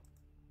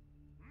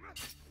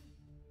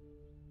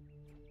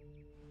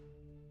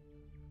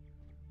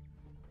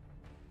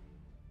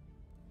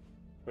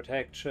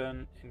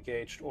 Protection,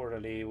 engaged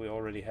orderly, we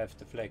already have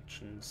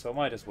deflection, so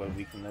might as well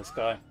weaken this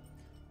guy.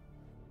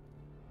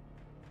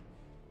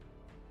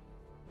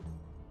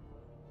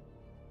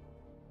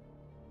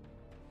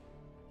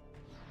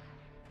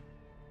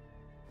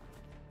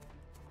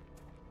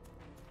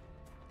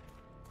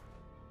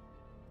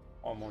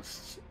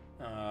 Almost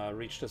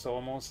reached us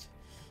almost.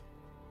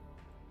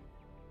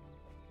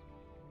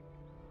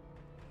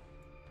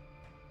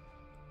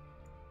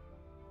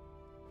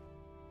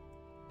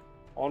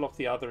 All of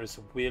the others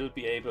will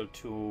be able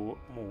to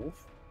move.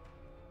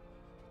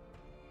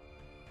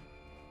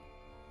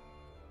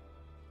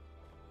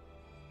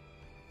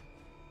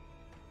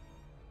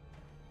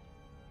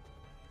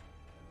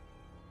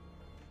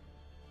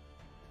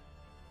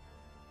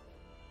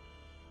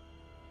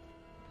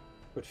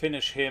 Could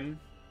finish him,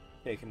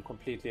 take him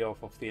completely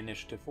off of the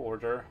initiative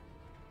order.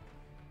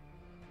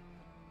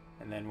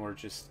 And then we're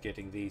just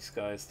getting these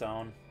guys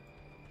down.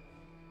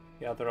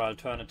 The other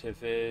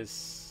alternative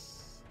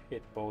is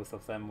hit both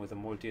of them with a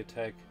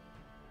multi-attack.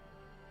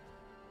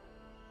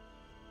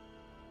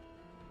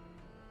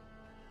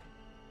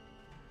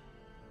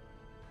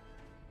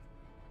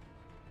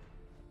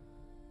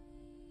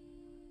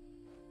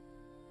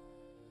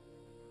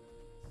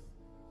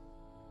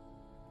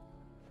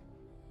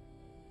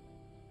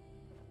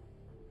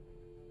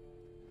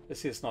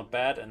 This is not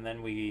bad, and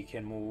then we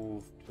can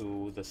move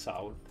to the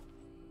south.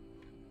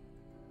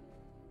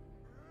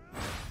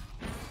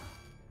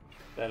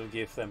 That'll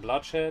give them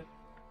bloodshed.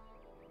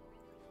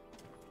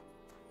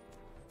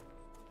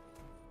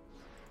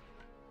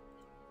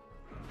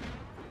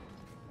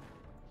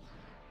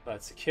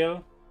 That's a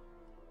kill.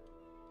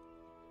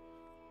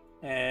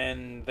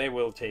 And they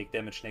will take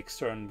damage next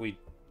turn. We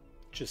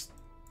just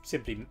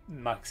simply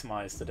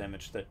maximize the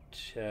damage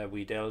that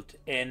we dealt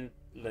and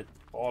let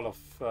all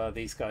of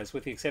these guys,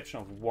 with the exception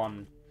of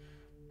one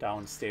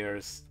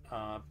downstairs,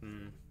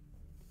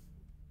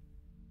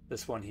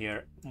 this one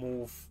here,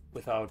 move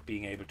without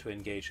being able to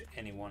engage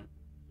anyone.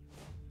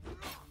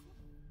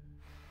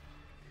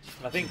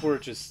 And I think we're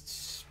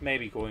just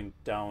maybe going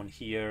down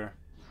here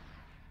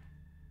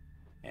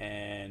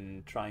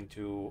and trying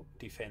to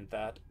defend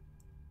that.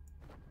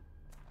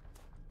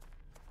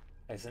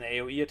 As an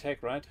AoE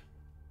attack, right?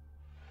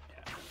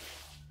 Yeah.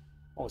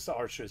 Most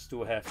archers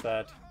do have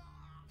that.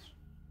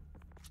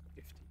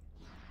 50.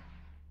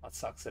 That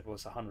sucks, that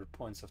was 100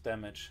 points of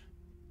damage.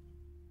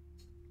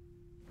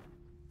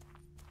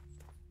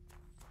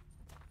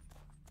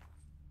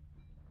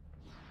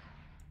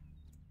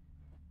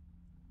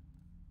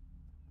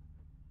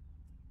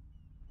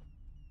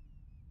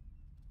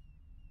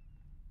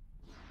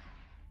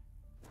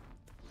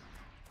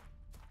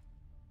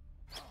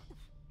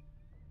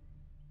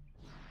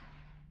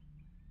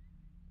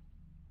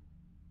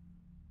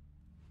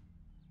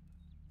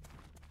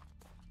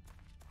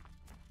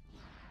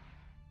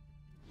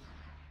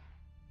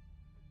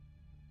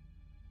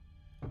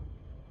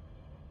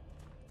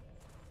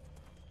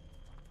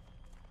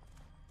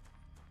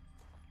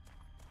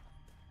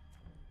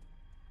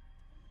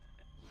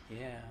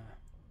 Yeah,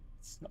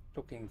 it's not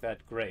looking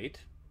that great.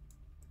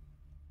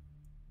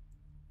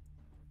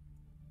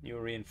 New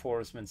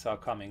reinforcements are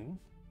coming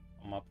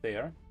from up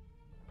there.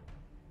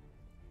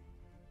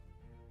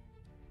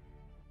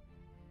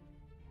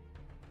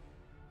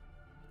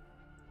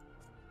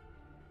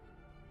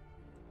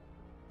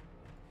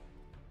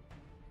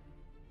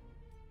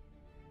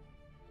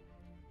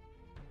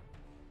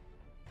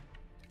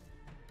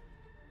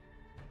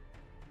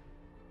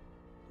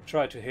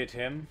 Try to hit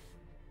him.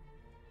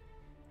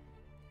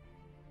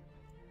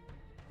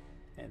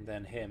 And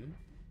then him.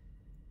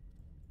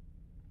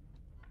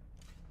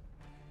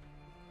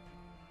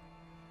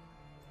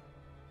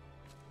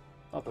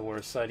 Not the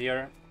worst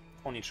idea.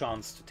 Only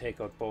chance to take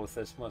out both.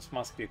 This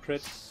must be a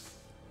crit.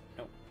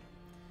 No.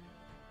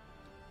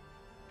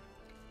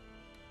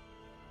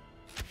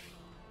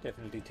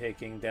 Definitely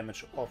taking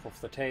damage off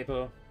of the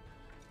table.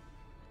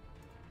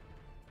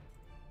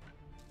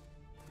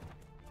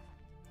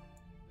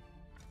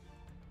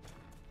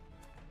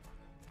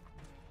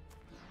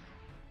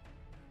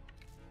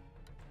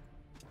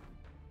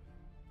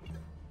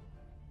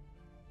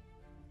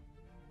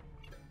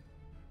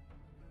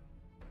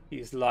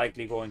 He's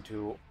likely going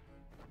to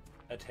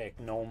attack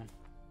Gnome.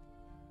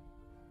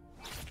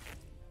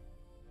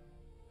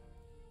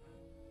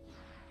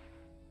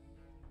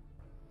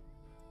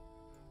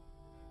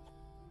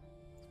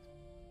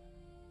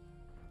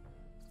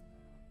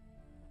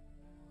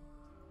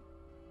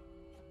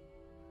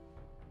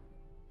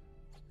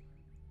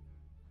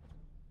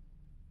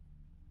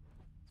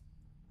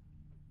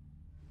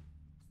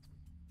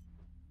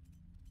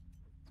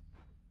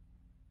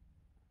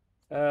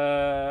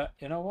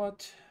 You know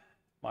what?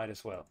 Might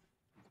as well.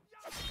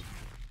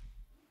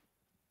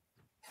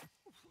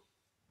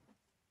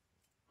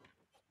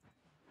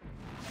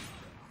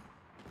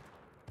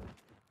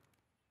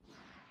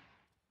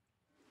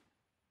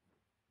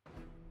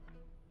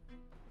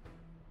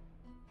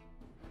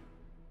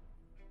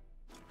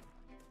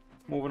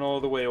 Moving all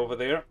the way over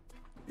there.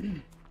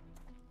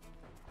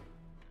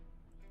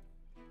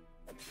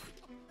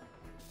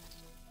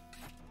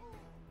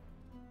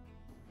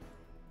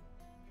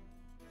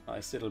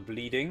 Nice little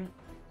bleeding.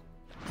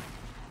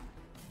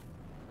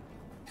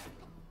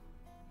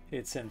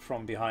 Hits in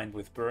from behind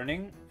with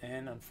burning,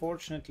 and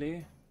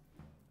unfortunately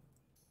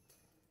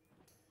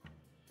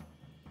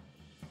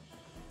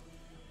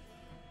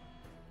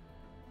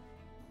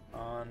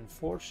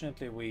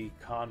we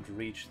can't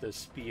reach the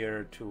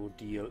spear to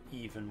deal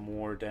even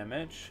more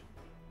damage.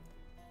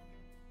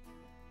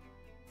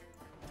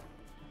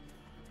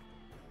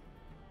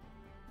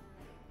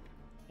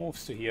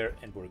 Moves to here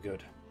and we're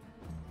good.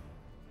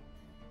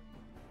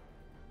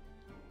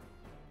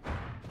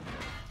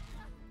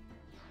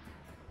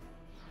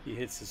 He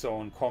hits his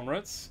own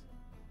comrades.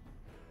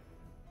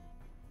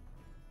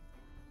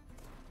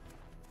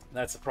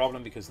 That's a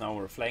problem because now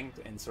we're flanked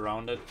and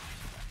surrounded.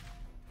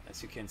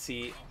 As you can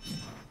see,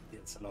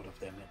 it's a lot of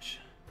damage.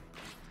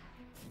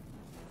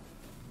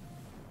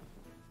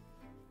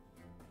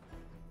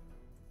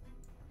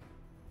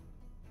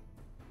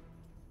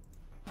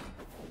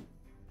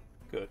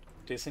 Good.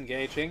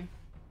 Disengaging.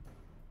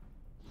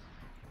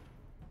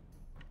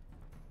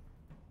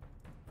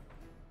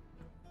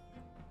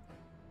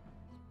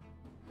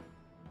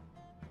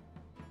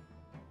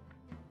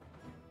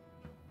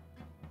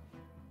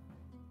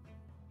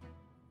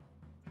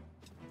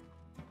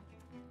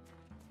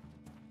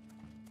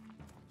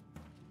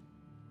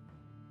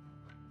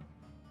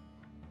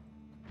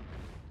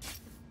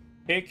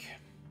 Kick.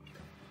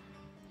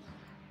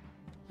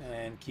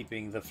 And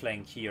keeping the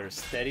flank here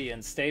steady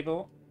and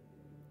stable.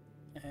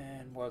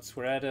 And whilst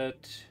we're at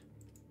it,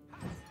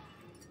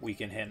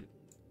 weaken him.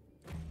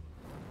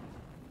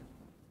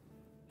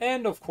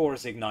 And of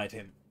course ignite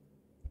him.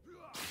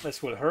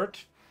 This will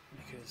hurt,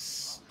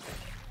 because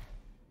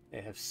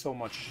they have so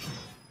much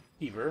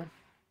fever.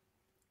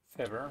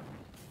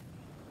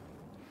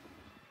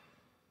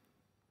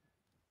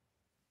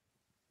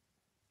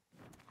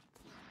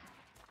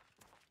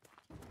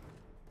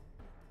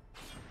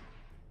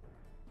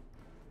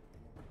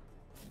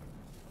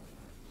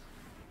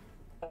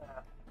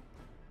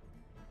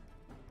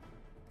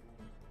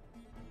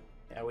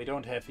 Yeah, we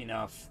don't have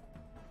enough.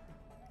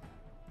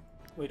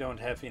 We don't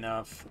have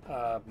enough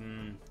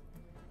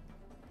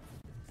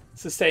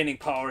sustaining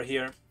power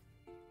here.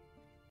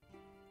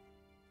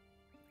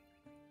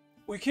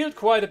 We killed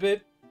quite a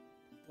bit,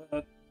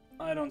 but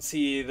I don't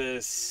see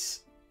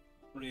this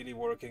really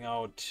working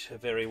out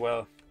very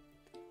well.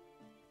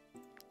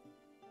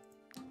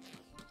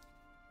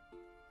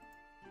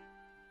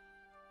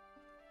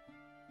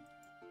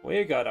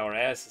 We got our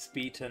asses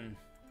beaten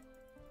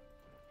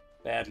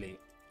badly.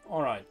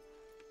 Alright,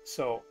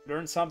 so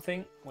learn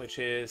something, which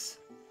is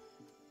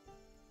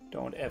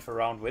don't F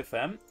around with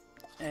them.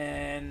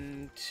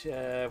 And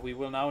we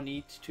will now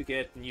need to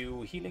get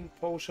new healing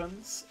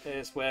potions,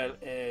 as well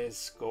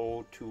as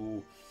go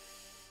to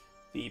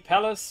the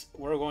palace.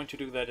 We're going to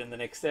do that in the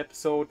next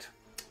episode.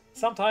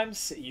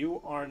 Sometimes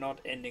you are not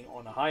ending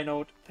on a high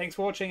note. Thanks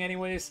for watching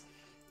anyways.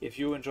 If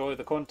you enjoy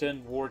the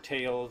content,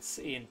 Wartales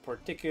in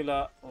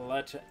particular,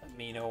 let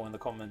me know in the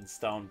comments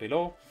down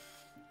below.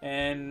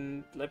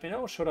 And let me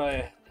know, should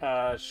I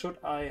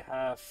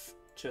have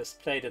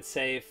just played it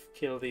safe,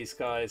 kill these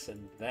guys,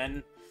 and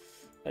then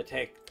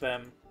attack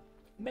them?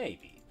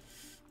 Maybe.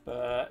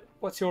 But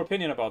what's your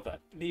opinion about that?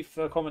 Leave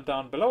a comment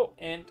down below,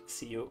 and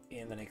see you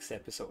in the next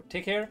episode.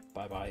 Take care.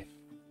 Bye bye.